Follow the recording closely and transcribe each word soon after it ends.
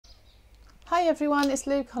Hi everyone, it's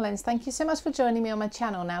Lou Collins. Thank you so much for joining me on my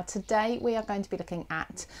channel. Now today we are going to be looking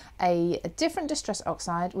at a different Distress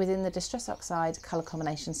Oxide within the Distress Oxide colour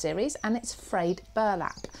combination series, and it's Frayed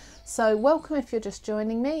Burlap. So welcome if you're just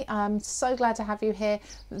joining me. I'm so glad to have you here.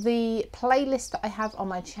 The playlist that I have on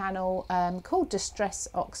my channel called Distress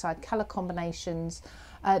Oxide colour combinations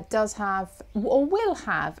does have or will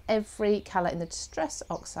have every colour in the Distress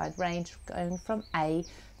Oxide range going from A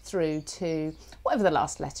through to whatever the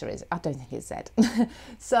last letter is. I don't think it's Z.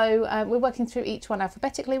 So we're working through each one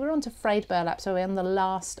alphabetically. We're on to Frayed Burlap, so we're on the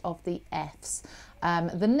last of the Fs.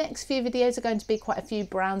 The next few videos are going to be quite a few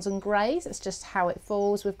browns and greys. It's just how it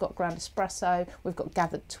falls. We've got ground espresso, we've got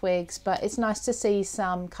gathered twigs, but it's nice to see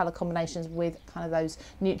some colour combinations with kind of those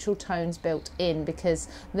neutral tones built in, because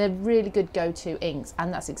they're really good go-to inks,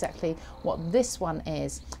 and that's exactly what this one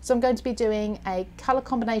is. So I'm going to be doing a colour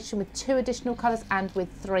combination with 2 additional colours and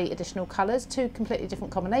with 3 additional colours, 2 completely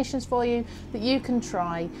different combinations for you that you can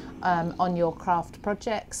try on your craft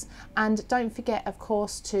projects. And don't forget, of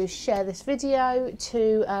course, to share this video,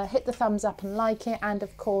 to hit the thumbs up and like it, and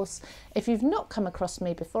of course if you've not come across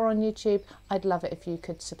me before on YouTube, I'd love it if you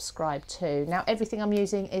could subscribe too. Now everything I'm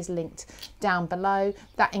using is linked down below.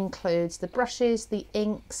 That includes the brushes, the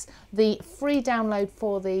inks, the free download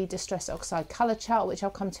for the Distress Oxide colour chart, which I'll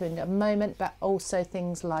come to in a moment, but also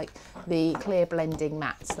things like the clear blending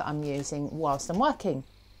mats that I'm using whilst I'm working.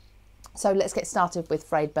 So let's get started with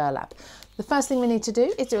Frayed Burlap. The first thing we need to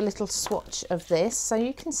do is do a little swatch of this so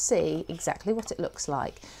you can see exactly what it looks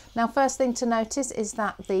like. Now, first thing to notice is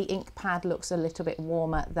that the ink pad looks a little bit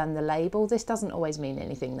warmer than the label. This doesn't always mean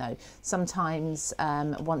anything though. Sometimes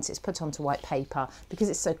once it's put onto white paper, because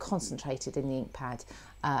it's so concentrated in the ink pad,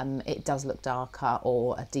 it does look darker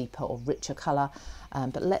or a deeper or richer colour.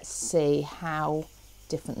 But let's see how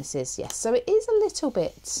different this is. Yes, so it is a little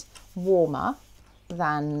bit warmer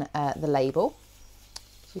than the label.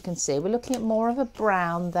 As you can see, we're looking at more of a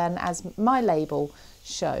brown than, as my label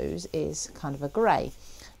shows, is kind of a grey.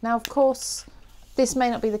 Now, of course, this may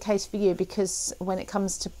not be the case for you, because when it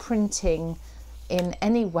comes to printing in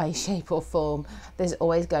any way, shape or form, there's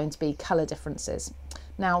always going to be colour differences.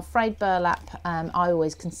 Now, Frayed Burlap, I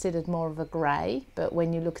always considered more of a grey, but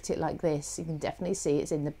when you look at it like this, you can definitely see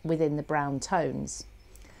it's within the brown tones.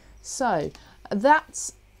 So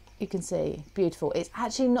that's, you can see, beautiful. It's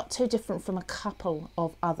actually not too different from a couple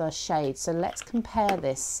of other shades. So let's compare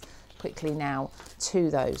this quickly now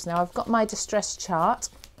to those. Now I've got my distress chart.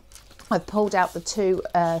 I've pulled out the two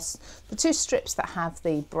strips that have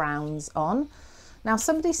the browns on. Now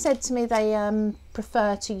somebody said to me they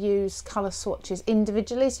prefer to use colour swatches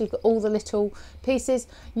individually, so you've got all the little pieces.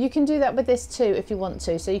 You can do that with this too if you want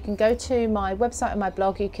to. So you can go to my website and my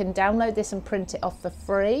blog, you can download this and print it off for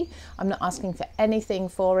free. I'm not asking for anything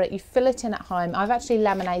for it. You fill it in at home. I've actually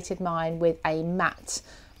laminated mine with a matte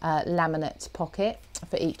laminate pocket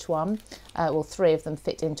for each one. Well, 3 of them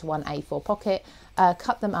fit into one A4 pocket.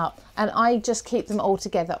 Cut them up, and I just keep them all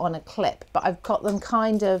together on a clip, but I've got them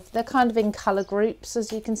they're kind of in colour groups,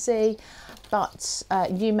 as you can see, but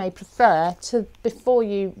you may prefer to, before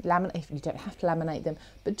you laminate, if you don't have to laminate them,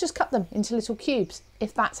 but just cut them into little cubes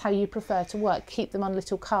if that's how you prefer to work. Keep them on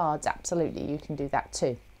little cards, absolutely, you can do that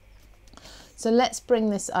too. So let's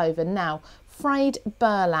bring this over now. Frayed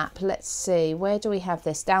Burlap, let's see, where do we have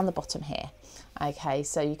this? Down the bottom here. Okay,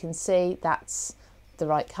 so you can see that's the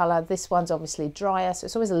right colour. This one's obviously drier, so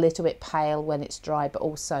it's always a little bit pale when it's dry, but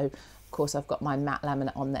also, of course, I've got my matte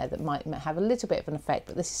laminate on there that might have a little bit of an effect,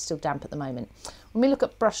 but this is still damp at the moment. When we look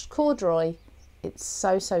at brushed corduroy, it's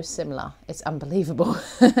so similar. It's unbelievable.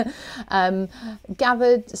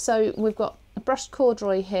 Gathered, so we've got a brushed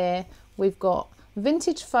corduroy here. We've got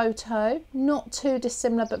vintage photo, not too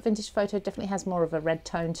dissimilar, but vintage photo definitely has more of a red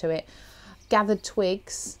tone to it. Gathered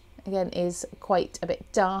twigs, again, is quite a bit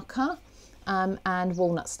darker. And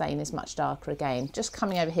walnut stain is much darker again. Just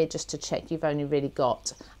coming over here just to check, you've only really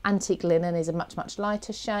got antique linen is a much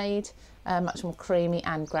lighter shade, much more creamy,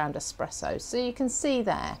 and ground espresso. So you can see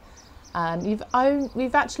there,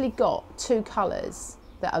 we've actually got 2 colours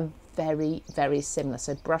that are very similar.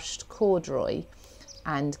 So brushed corduroy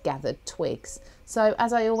and gathered twigs. So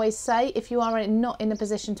as I always say, if you are not in a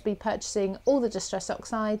position to be purchasing all the Distress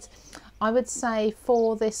Oxides, I would say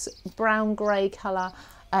for this brown grey colour,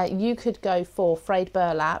 you could go for Frayed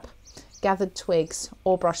Burlap, gathered twigs,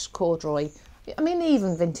 or brushed corduroy. I mean,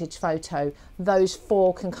 even vintage photo, those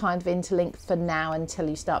 4 can kind of interlink for now until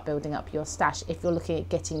you start building up your stash if you're looking at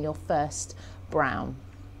getting your first brown.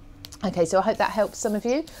 Okay, so I hope that helps some of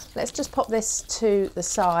you. Let's just pop this to the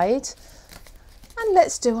side and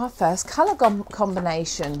let's do our first colour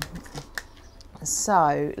combination.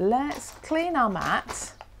 So let's clean our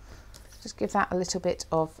mat. Just give that a little bit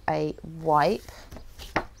of a wipe.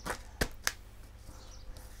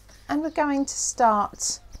 And we're going to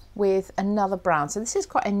start with another brown. So this is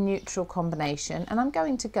quite a neutral combination, and I'm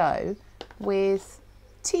going to go with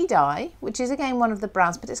tea dye, which is again one of the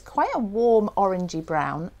browns, but it's quite a warm orangey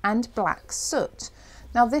brown, and black soot.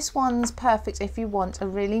 Now this one's perfect if you want a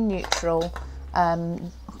really neutral,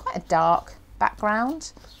 quite a dark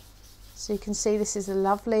background. So you can see this is a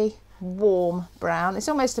lovely warm brown. It's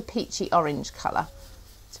almost a peachy orange colour,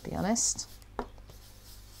 to be honest.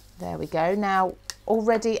 There we go. Now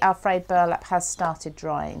already our frayed burlap has started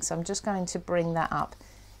drying, so I'm just going to bring that up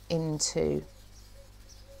into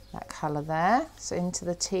that colour there, so into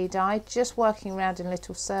the tea dye, just working around in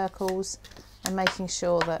little circles and making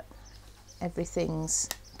sure that everything's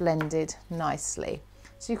blended nicely.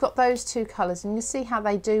 So you've got those two colours, and you see how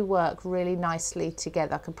they do work really nicely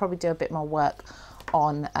together. I could probably do a bit more work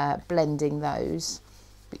on blending those,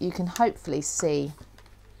 but you can hopefully see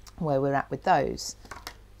where we're at with those.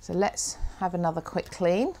 So let's have another quick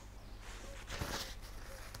clean.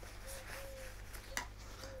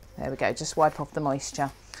 There we go, just wipe off the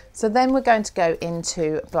moisture. So then we're going to go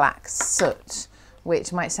into black soot,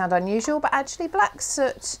 which might sound unusual, but actually black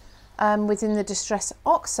soot within the Distress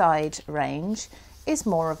Oxide range is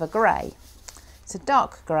more of a grey. It's a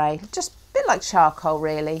dark grey, just a bit like charcoal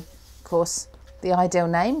really. Of course, the ideal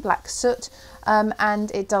name, black soot,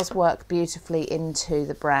 and it does work beautifully into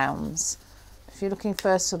the browns. If you're looking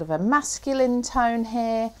for sort of a masculine tone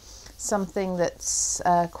here, something that's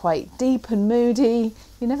quite deep and moody,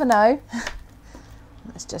 you never know.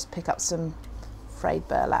 Let's just pick up some frayed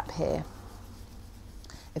burlap here.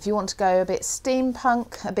 If you want to go a bit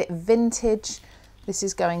steampunk, a bit vintage, this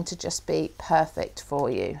is going to just be perfect for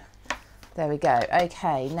you. There we go.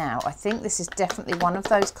 Okay, now I think this is definitely one of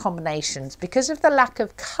those combinations. Because of the lack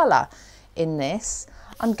of colour in this,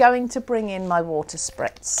 I'm going to bring in my water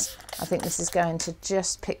spritz. I think this is going to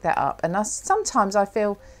just pick that up. And sometimes I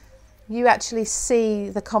feel you actually see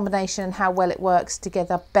the combination and how well it works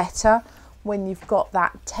together better when you've got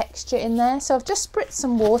that texture in there. So I've just spritzed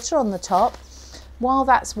some water on the top while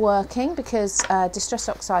that's working, because Distress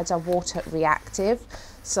Oxides are water reactive.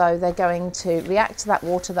 So they're going to react to that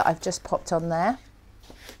water that I've just popped on there.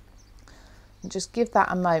 And just give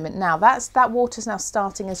that a moment. Now that water's now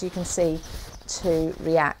starting, as you can see, to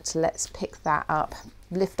react. Let's pick that up,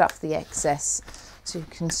 lift up the excess, so you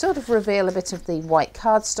can sort of reveal a bit of the white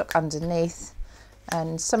cardstock underneath,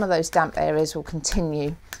 and some of those damp areas will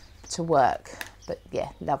continue to work. But yeah,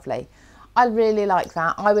 lovely. I really like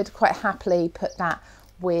that. I would quite happily put that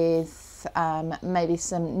with maybe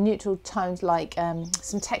some neutral tones, like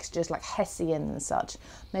some textures like hessian and such,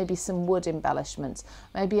 maybe some wood embellishments.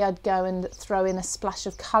 Maybe I'd go and throw in a splash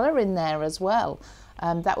of colour in there as well.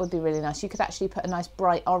 That would be really nice. You could actually put a nice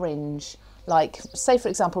bright orange, like say for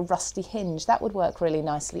example rusty hinge. That would work really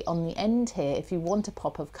nicely on the end here. If you want a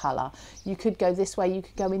pop of colour, you could go this way. You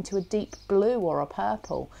could go into a deep blue or a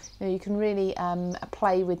purple. You know, you can really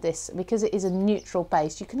play with this, because it is a neutral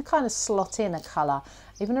base. You can kind of slot in a colour,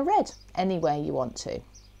 even a red, anywhere you want to.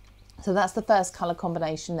 So that's the first colour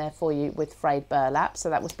combination there for you with frayed burlap. So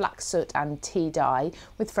that was black soot and tea dye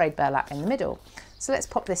with frayed burlap in the middle. So let's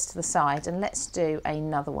pop this to the side and let's do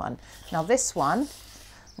another one. Now this one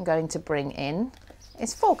I'm going to bring in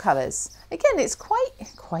is 4 colours. Again, it's quite,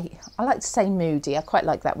 I like to say moody. I quite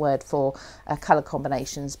like that word for colour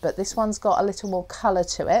combinations, but this one's got a little more colour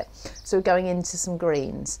to it. So we're going into some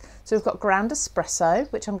greens. So we've got ground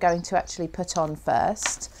espresso, which I'm going to actually put on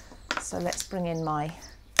first. So let's bring in my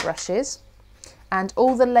brushes, and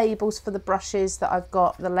all the labels for the brushes that I've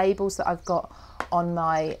got, the labels that I've got on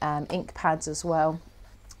my ink pads as well.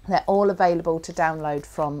 They're all available to download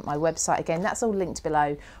from my website. Again, that's all linked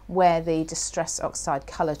below, where the Distress Oxide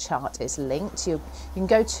colour chart is linked. You can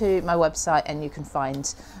go to my website and you can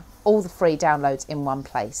find all the free downloads in one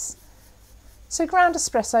place. So ground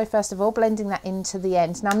espresso, first of all, blending that into the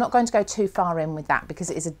end. Now I'm not going to go too far in with that because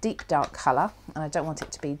it is a deep dark colour and I don't want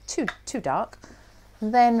it to be too dark.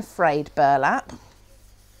 And then frayed burlap.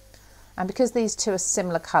 And because these two are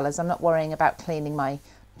similar colours, I'm not worrying about cleaning my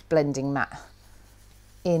blending mat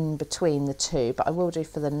in between the two, but I will do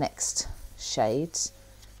for the next shades.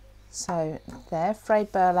 So there,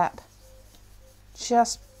 frayed burlap,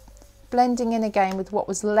 just blending in again with what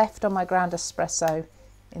was left on my ground espresso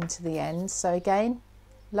into the end. So again,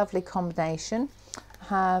 lovely combination.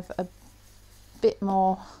 Have a bit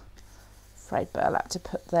more frayed burlap to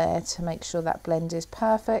put there to make sure that blend is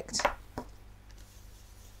perfect.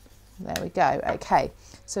 There we go. Okay,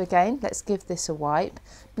 so again, let's give this a wipe.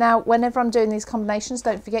 Now, whenever I'm doing these combinations,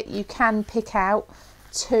 don't forget you can pick out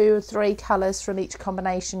 2 or 3 colours from each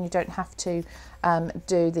combination. You don't have to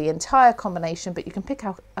do the entire combination, but you can pick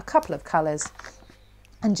out a couple of colours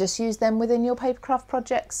and just use them within your papercraft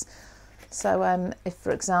projects. So if,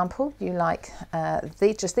 for example, you like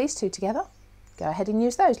just these 2 together, go ahead and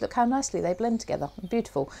use those. Look how nicely they blend together.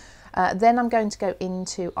 Beautiful. Then I'm going to go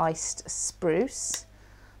into iced spruce.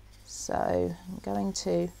 So I'm going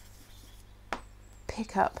to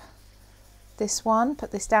pick up this one,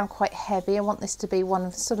 put this down quite heavy. I want this to be one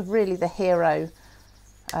of sort of really the hero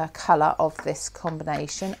colour of this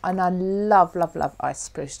combination, and I love iced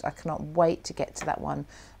spruce. I cannot wait to get to that one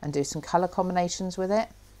and do some colour combinations with it.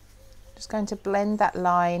 Just going to blend that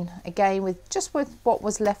line again with what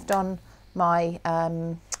was left on my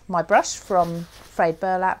my brush from Frayed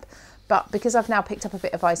Burlap, but because I've now picked up a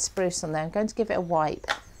bit of iced spruce on there, I'm going to give it a wipe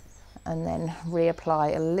and then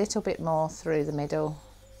reapply a little bit more through the middle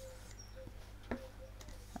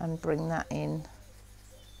and bring that in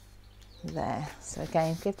there. So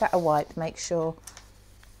again, give that a wipe, make sure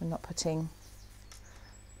we're not putting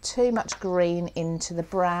too much green into the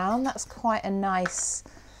brown. That's quite a nice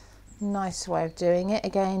way of doing it.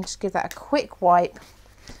 Again, just give that a quick wipe.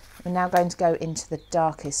 We're now going to go into the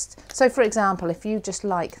darkest. So for example, if you just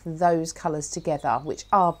like those colours together, which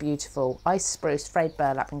are beautiful, iced spruce, Frayed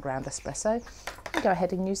Burlap and ground espresso, go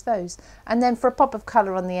ahead and use those. And then for a pop of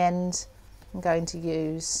colour on the end, I'm going to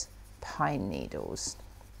use pine needles.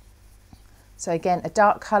 So again, a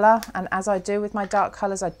dark colour, and as I do with my dark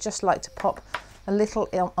colours, I just like to pop a little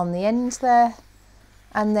on the end there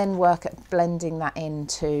and then work at blending that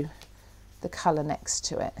into the colour next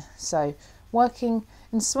to it. So working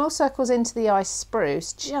in small circles into the iced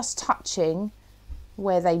spruce, just touching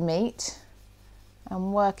where they meet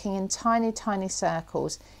and working in tiny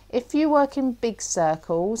circles. If you work in big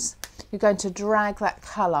circles, you're going to drag that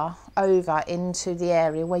colour over into the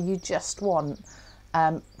area where you just want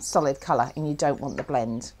solid colour and you don't want the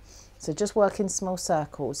blend. So just work in small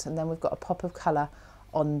circles, and then we've got a pop of colour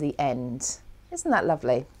on the end. Isn't that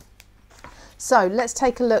lovely? So let's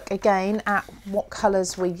take a look again at what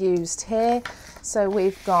colours we used here. So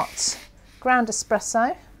we've got ground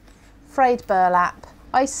espresso, Frayed Burlap,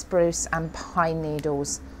 iced spruce and pine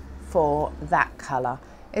needles for that colour.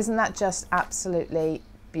 Isn't that just absolutely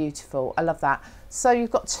beautiful? I love that. So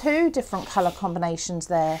you've got 2 different colour combinations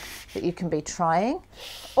there that you can be trying,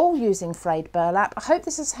 all using Frayed Burlap. I hope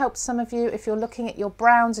this has helped some of you if you're looking at your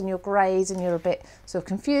browns and your greys and you're a bit sort of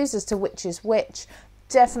confused as to which is which.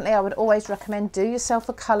 Definitely, I would always recommend do yourself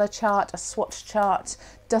a colour chart, a swatch chart.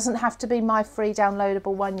 Doesn't have to be my free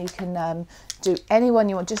downloadable one. You can do any one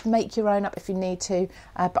you want. Just make your own up if you need to.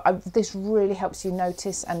 This really helps you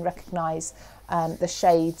notice and recognise the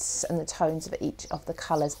shades and the tones of each of the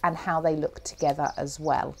colours and how they look together as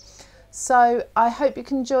well. So I hope you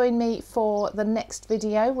can join me for the next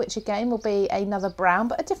video, which again will be another brown,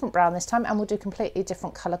 but a different brown this time, and we'll do completely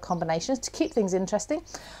different colour combinations to keep things interesting.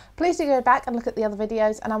 Please do go back and look at the other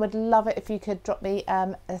videos, and I would love it if you could drop me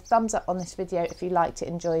a thumbs up on this video if you liked it,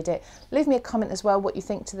 enjoyed it. Leave me a comment as well what you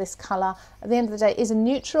think to this colour. At the end of the day, it is a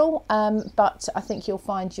neutral, but I think you'll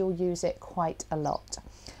find you'll use it quite a lot.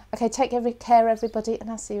 Okay, take care everybody, and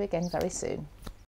I'll see you again very soon.